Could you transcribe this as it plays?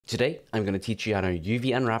Today, I'm going to teach you how to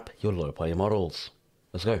UV unwrap your low poly models.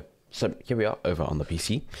 Let's go. So here we are over on the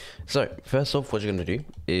PC. So first off, what you're going to do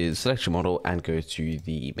is select your model and go to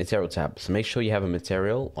the material tab. So make sure you have a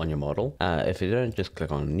material on your model. If you don't, just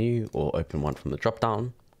click on new or open one from the drop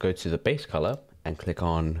down. Go to the base color and click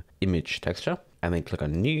on image texture, and then click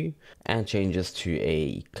on new and change this to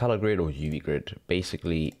a color grid or UV grid.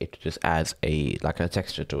 Basically, it just adds a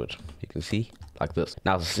texture to it. You can see like this.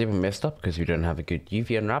 Now it's super messed up because we don't have a good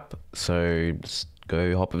UV unwrap. So just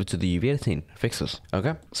go hop over to the UV editing, fix this.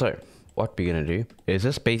 Okay, so what we're gonna do is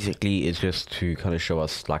this basically is just to kind of show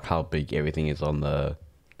us like how big everything is on the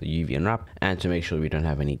UV unwrap and to make sure we don't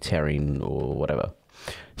have any tearing or whatever.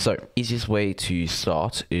 So easiest way to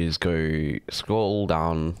start is go scroll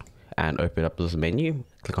down and open up this menu,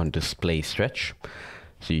 click on display stretch.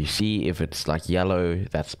 So you see if it's like yellow,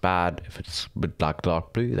 that's bad. If it's with like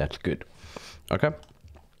dark blue, that's good. Okay.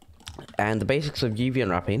 And the basics of UV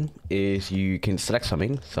unwrapping is you can select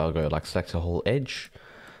something. So I'll go like select a whole edge.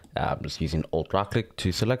 I'm just using Alt right click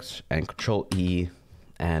to select and Control E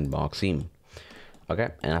and mark seam. Okay.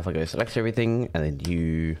 And if I go select everything and then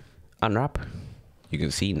you unwrap, you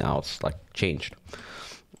can see now it's like changed.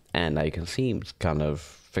 And now you can see it's kind of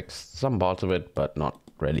fixed some parts of it, but not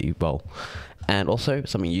really well. And also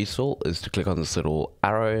something useful is to click on this little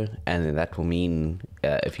arrow, and then that will mean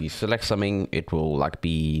if you select something, it will like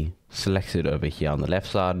be selected over here on the left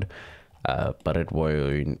side, but it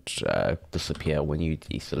won't disappear when you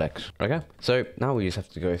deselect. Okay, so now we just have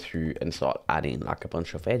to go through and start adding like a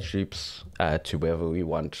bunch of edge loops to wherever we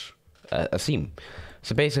want a seam.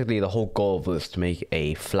 So basically the whole goal of this is to make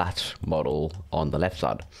a flat model on the left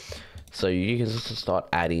side. So you can just start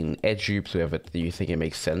adding edge loops wherever you think it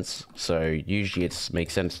makes sense. So usually it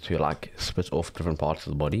makes sense to like split off different parts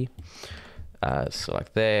of the body. So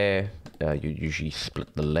like there, you usually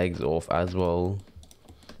split the legs off as well.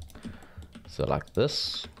 So like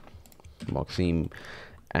this, mark seam,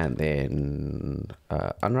 and then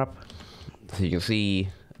unwrap. So you can see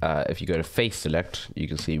if you go to face select, you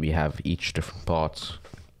can see we have each different parts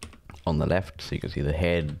on the left. So you can see the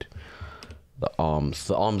head, the arms.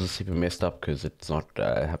 The arms are super messed up because it's not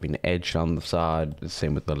having an edge on the side. The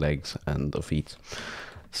same with the legs and the feet.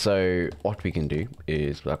 So what we can do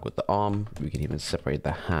is like with the arm, we can even separate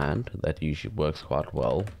the hand. That usually works quite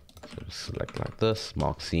well. So just select like this,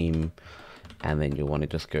 mark seam, and then you'll want to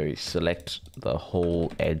just go select the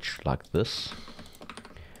whole edge like this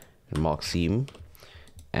and mark seam.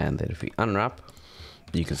 And then if we unwrap,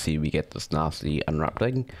 you can see we get this nasty unwrapped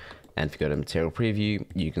thing. And if you go to material preview,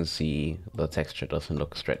 you can see the texture doesn't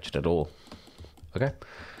look stretched at all. Okay.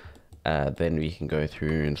 Then we can go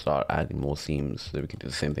through and start adding more seams. So we can do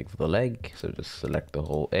the same thing for the leg. So just select the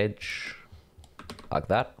whole edge like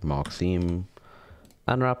that, mark seam,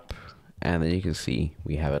 unwrap, and then you can see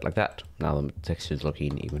we have it like that. Now the texture is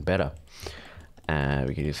looking even better. And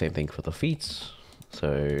we can do the same thing for the feet.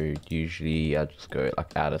 So usually I just go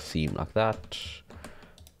like add a seam like that,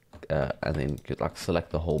 and then like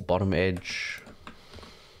select the whole bottom edge,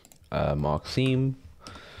 mark seam,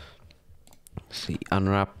 see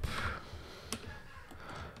unwrap.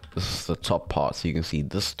 This is the top part, so you can see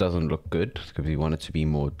this doesn't look good because we want it to be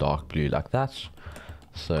more dark blue like that.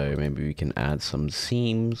 So maybe we can add some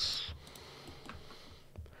seams.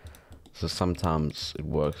 So sometimes it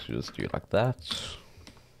works to just do it like that.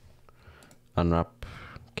 Unwrap.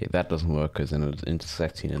 Okay, that doesn't work because then it's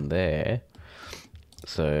intersecting in there.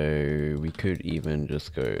 So we could even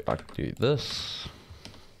just go like do this,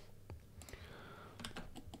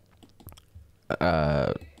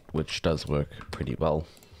 which does work pretty well.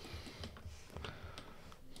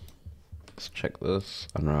 Let's check this,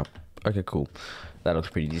 unwrap. Okay, cool. That looks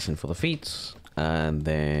pretty decent for the feet. And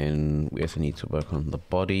then we also need to work on the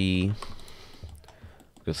body,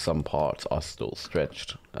 because some parts are still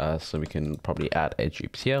stretched. So we can probably add edge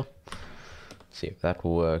loops here. See if that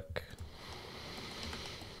will work.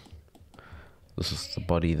 This is the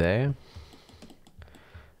body there.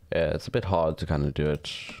 Yeah, it's a bit hard to kind of do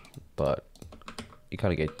it, but you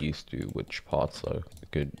kind of get used to which parts are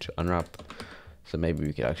good to unwrap. So maybe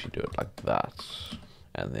we could actually do it like that.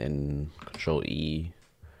 And then Control E,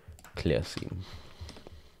 clear seam.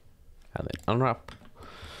 And then unwrap.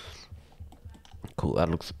 Cool, that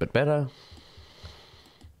looks a bit better.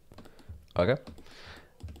 Okay.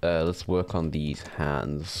 Let's work on these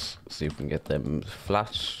hands, see if we can get them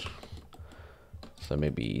flat. So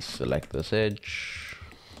maybe select this edge,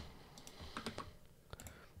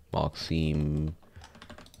 mark seam,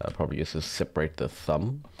 probably just to separate the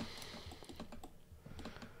thumb.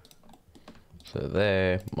 So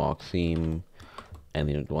there, mark seam, and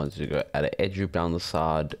then it wants you to go add an edge loop down the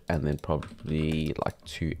side, and then probably like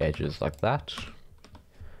 2 edges like that.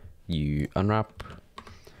 You unwrap.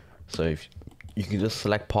 So if you can just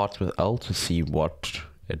select parts with L to see what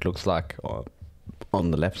it looks like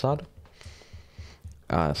on the left side.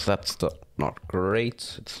 So that's still not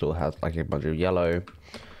great. It still has like a bunch of yellow.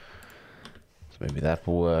 So maybe that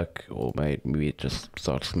will work, or maybe it just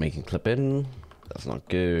starts making clip in. That's not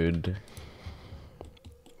good.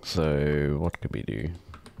 So what could we do?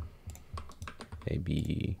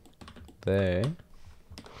 Maybe there.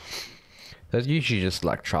 There's usually just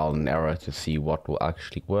like trial and error to see what will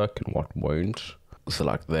actually work and what won't. So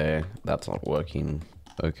like there, that's not working.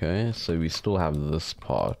 Okay, so we still have this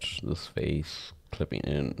part, this face clipping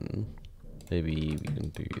in. Maybe we can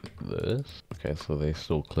do this. Okay, so they're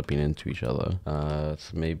still clipping into each other.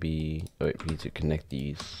 So maybe, oh wait, we need to connect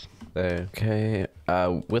these there. Okay,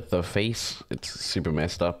 with the face, it's super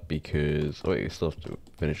messed up because, oh wait, we still have to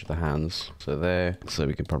finish the hands. So there, so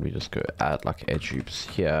we can probably just go add like edge loops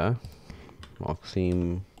here. Mark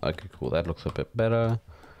seam. Okay, cool, that looks a bit better.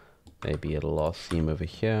 Maybe a last seam over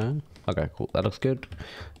here. Okay, cool, that looks good.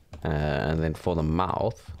 And then for the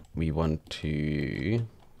mouth, we want to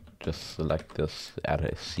just select this, add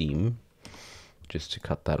a seam just to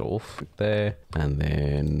cut that off there, and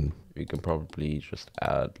then we can probably just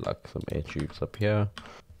add like some edge loops up here.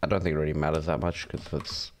 I don't think it really matters that much because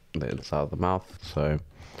it's the inside of the mouth. So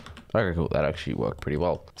okay, cool, that actually worked pretty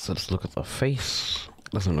well. So let's look at the face.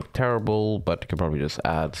 Doesn't look terrible, but you can probably just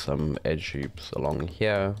add some edge loops along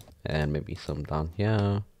here and maybe some down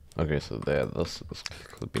here. Okay, so there, this is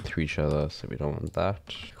clipping through each other, so we don't want that.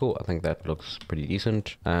 Cool, I think that looks pretty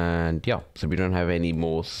decent. And yeah, so we don't have any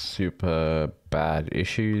more super bad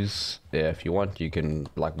issues. Yeah, if you want, you can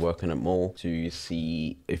like work on it more to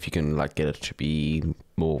see if you can like get it to be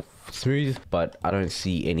more smooth, but I don't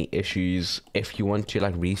see any issues. If you want to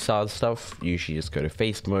like resize stuff, usually just go to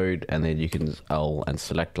face mode, and then you can L and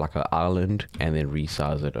select like an island, and then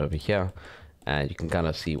resize it over here. And you can kind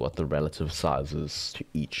of see what the relative size is to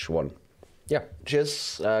each one. Yeah,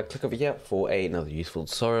 just click over here for another useful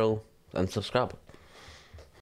tutorial and subscribe.